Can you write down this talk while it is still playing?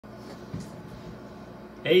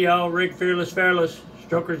Hey y'all, Rick Fearless Fairless,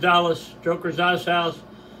 Strokers Dallas, Strokers Ice House,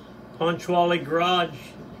 Punchwally Garage.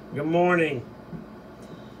 Good morning.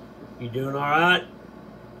 You doing all right?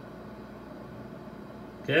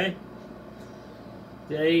 Okay.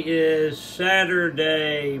 Today is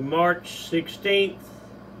Saturday, March 16th,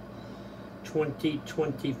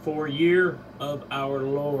 2024, year of our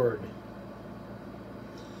Lord.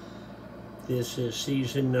 This is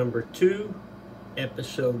season number 2,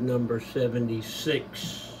 episode number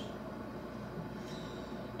 76.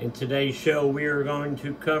 In today's show, we are going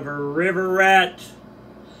to cover River Rat,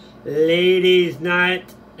 Ladies'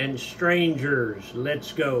 Night, and Strangers.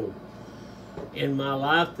 Let's go. In My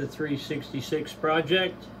Life, the 366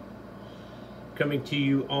 Project, coming to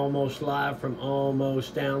you almost live from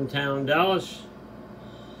almost downtown Dallas.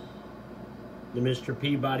 The Mr.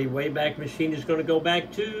 Peabody Wayback Machine is going to go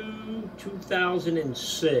back to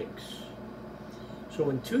 2006. So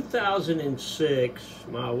in 2006,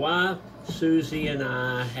 my wife, Susie, and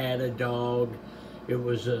I had a dog. It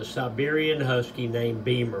was a Siberian Husky named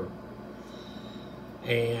Beamer.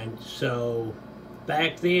 And so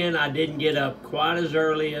back then, I didn't get up quite as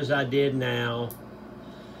early as I did now.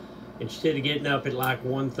 Instead of getting up at like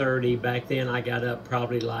 1:30, back then I got up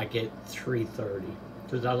probably like at 3:30.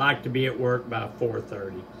 Because I like to be at work by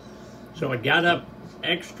 4:30. So I got up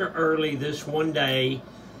extra early this one day,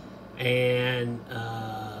 and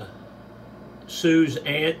Sue's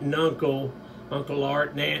aunt and uncle, Uncle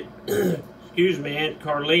Art and Aunt, excuse me, Aunt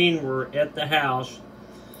Carlene were at the house,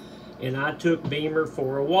 and I took Beamer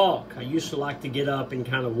for a walk. I used to like to get up and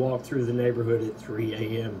kind of walk through the neighborhood at 3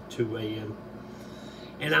 a.m., 2 a.m.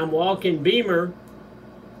 And I'm walking Beamer,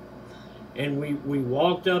 and we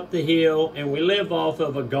walked up the hill, and we live off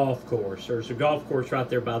of a golf course. There's a golf course right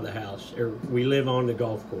there by the house. We live on the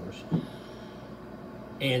golf course.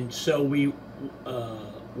 And so we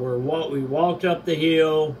walked up the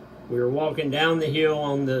hill. We were walking down the hill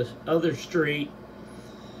on the other street,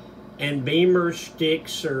 and Beamer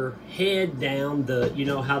sticks her head down the, you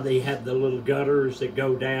know how they have the little gutters that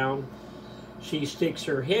go down? She sticks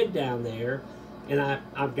her head down there, and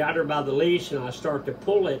I've got her by the leash, and I start to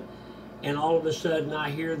pull it, and all of a sudden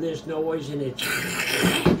I hear this noise, and it's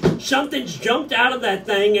something's jumped out of that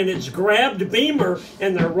thing, and it's grabbed Beamer,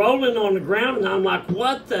 and they're rolling on the ground, and I'm like,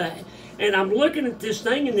 what the? And I'm looking at this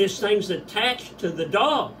thing, and this thing's attached to the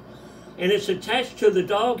dog. And it's attached to the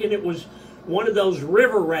dog, and it was one of those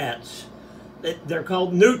river rats. They're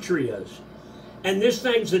called nutrias. And this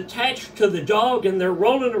thing's attached to the dog, and they're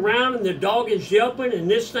rolling around, and the dog is yelping, and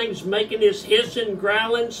this thing's making this hissing,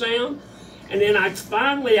 growling sound. And then I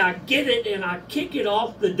get it, and I kick it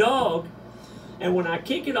off the dog. And when I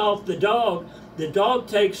kick it off the dog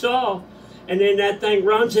takes off, and then that thing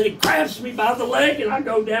runs, and it grabs me by the leg, and I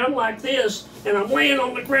go down like this, and I'm laying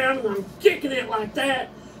on the ground, and I'm kicking it like that,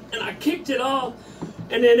 and I kicked it off,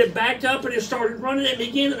 and then it backed up, and it started running at me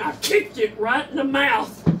again, and I kicked it right in the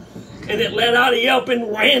mouth, and it let out a yelp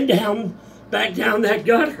and ran back down that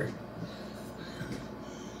gutter.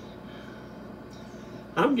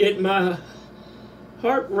 I'm getting my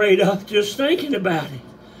heart rate up just thinking about it.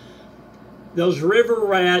 Those river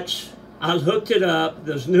rats, I looked it up,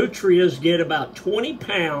 those nutrias get about 20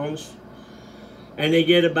 pounds, and they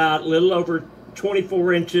get about a little over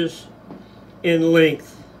 24 inches in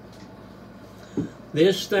length.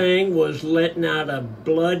 This thing was letting out a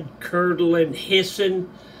blood-curdling hissing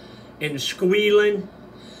and squealing.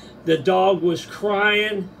 The dog was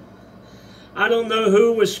crying. I don't know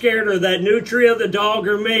who was scared of that nutria, the dog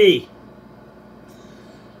or me.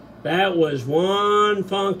 That was one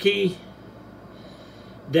funky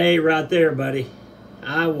day right there, buddy.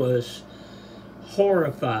 I was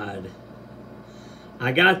horrified.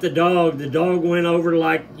 I got the dog. The dog went over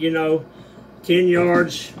like, 10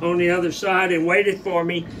 yards on the other side and waited for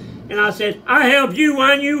me. And I said, I help you,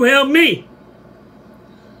 why don't you help me?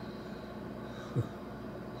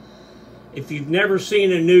 If you've never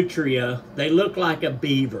seen a nutria, they look like a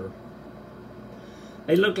beaver.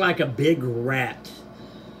 They look like a big rat.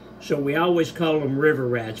 So we always call them river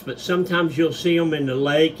rats, but sometimes you'll see them in the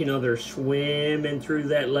lake. They're swimming through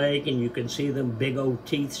that lake, and you can see them big old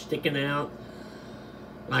teeth sticking out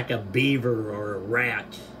like a beaver or a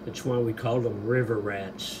rat. That's why we call them river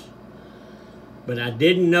rats. But I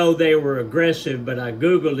didn't know they were aggressive, but I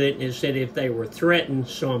Googled it, and it said if they were threatened,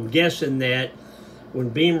 so I'm guessing that when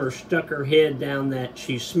Beamer stuck her head down that,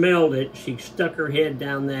 she smelled it, she stuck her head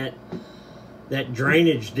down that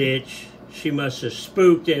drainage ditch, she must have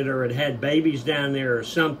spooked it, or it had babies down there or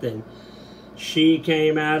something. She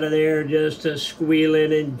came out of there just a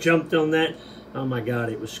squealing and jumped on that. Oh my God,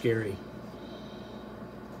 it was scary.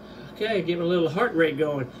 Okay, get a little heart rate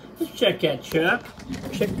going. Let's check that Chuck.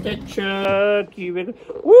 Check that Chuck.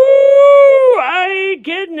 Woo! I ain't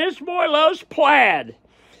kidding. This boy loves plaid.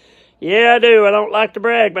 Yeah, I do. I don't like to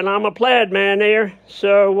brag, but I'm a plaid man here.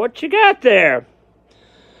 So what you got there?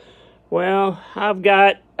 Well, I've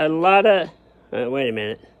got a lot of... wait a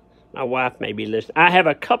minute. My wife may be listening. I have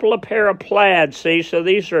a couple of pair of plaids, see? So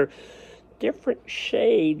these are different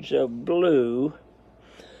shades of blue.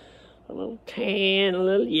 A little tan, a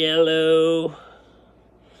little yellow.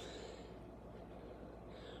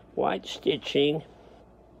 White stitching.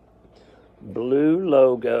 Blue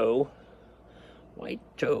logo. White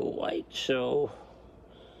toe, white sole.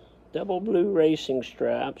 Double blue racing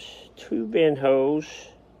stripes. 2 bend hose.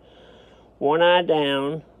 1 eye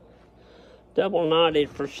down. Double knotted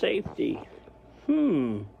for safety.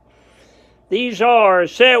 These are,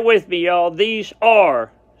 say it with me, y'all, these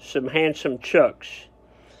are some handsome Chucks.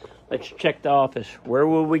 Let's check the office. Where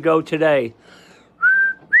will we go today?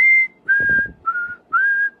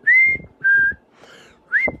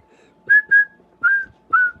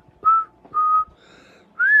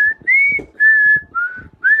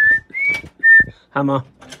 Hi, Ma.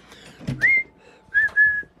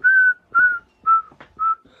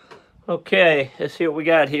 Okay, let's see what we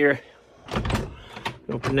got here.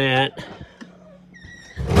 Open that.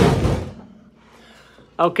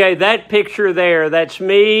 Okay, that picture there, that's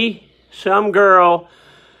me, some girl,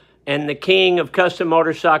 and the king of custom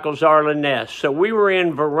motorcycles, Arlen Ness. So we were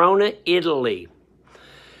in Verona, Italy.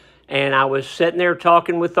 And I was sitting there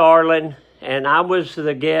talking with Arlen, and I was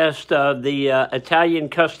the guest of the Italian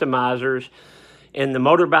customizers in the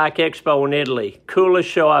Motorbike Expo in Italy. Coolest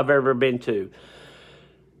show I've ever been to.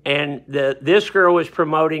 And this girl was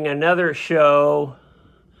promoting another show,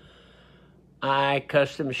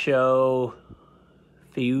 Custom Show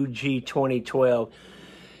Fuji 2012.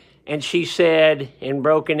 And she said in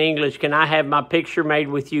broken English, can I have my picture made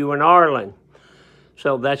with you and Arlen?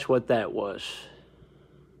 So that's what that was.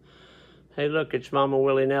 Hey, look, it's Mama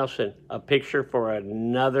Willie Nelson. A picture for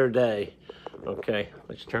another day. Okay,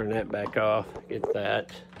 let's turn that back off. Get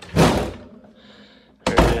that.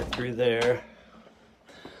 Turn that through there.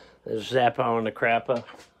 The Zappa on the Crappa.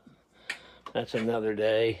 That's another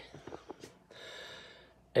day.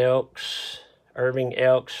 Elks. Irving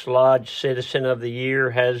Elks Lodge Citizen of the Year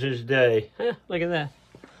has his day. Look at that.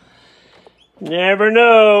 Never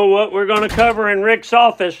know what we're going to cover in Rick's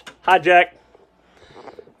office. Hi, Jack.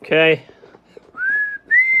 Okay.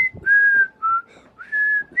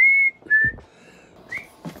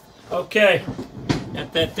 Okay.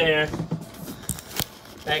 Got that there.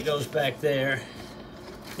 That goes back there.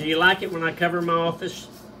 Do you like it when I cover my office?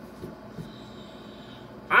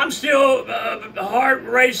 I'm still heart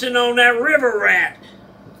racing on that river rat.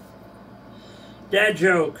 Dad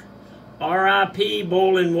joke. R.I.P.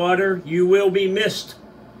 boiling water. You will be missed.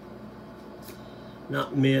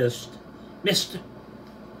 Not missed. Missed.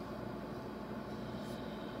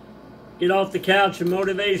 Get off the couch, a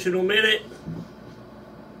motivational minute.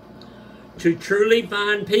 To truly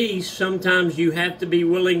find peace, sometimes you have to be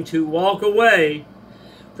willing to walk away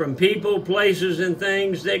from people, places, and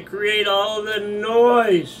things that create all the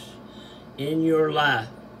noise in your life.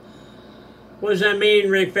 What does that mean,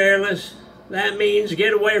 Rick Fairless? That means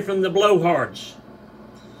get away from the blowhards.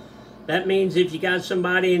 That means if you got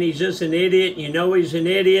somebody and he's just an idiot, you know he's an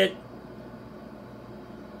idiot,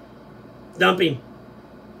 dump him.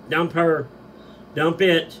 Dump her. Dump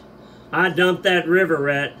it. I dumped that river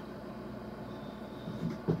rat.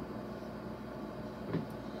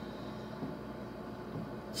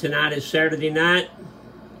 Tonight is Saturday night,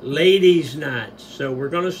 ladies' night. So we're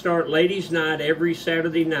going to start ladies' night every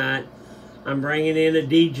Saturday night. I'm bringing in a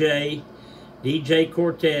DJ, DJ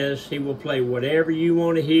Cortez. He will play whatever you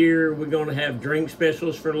want to hear. We're going to have drink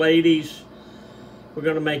specials for ladies. We're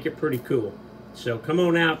going to make it pretty cool. So come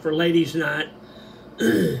on out for ladies' night.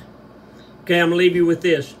 Okay, I'm going to leave you with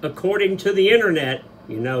this. According to the internet,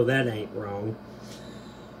 you know that ain't wrong.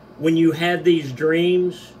 When you have these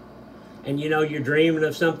dreams, and you know you're dreaming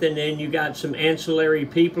of something and you got some ancillary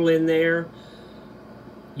people in there,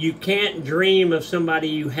 you can't dream of somebody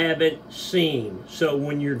you haven't seen. So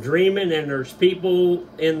when you're dreaming and there's people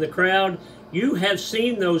in the crowd, you have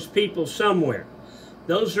seen those people somewhere.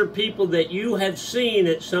 Those are people that you have seen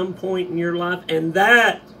at some point in your life, and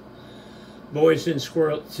that, boys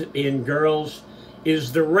and girls,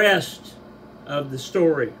 is the rest of the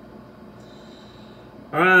story.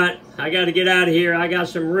 All right, I got to get out of here. I got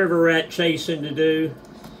some river rat chasing to do.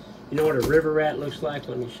 You know what a river rat looks like?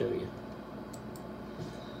 Let me show you.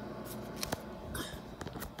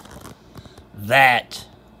 That.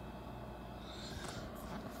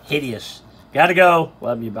 Hideous. Gotta go.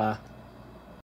 Love you, bye.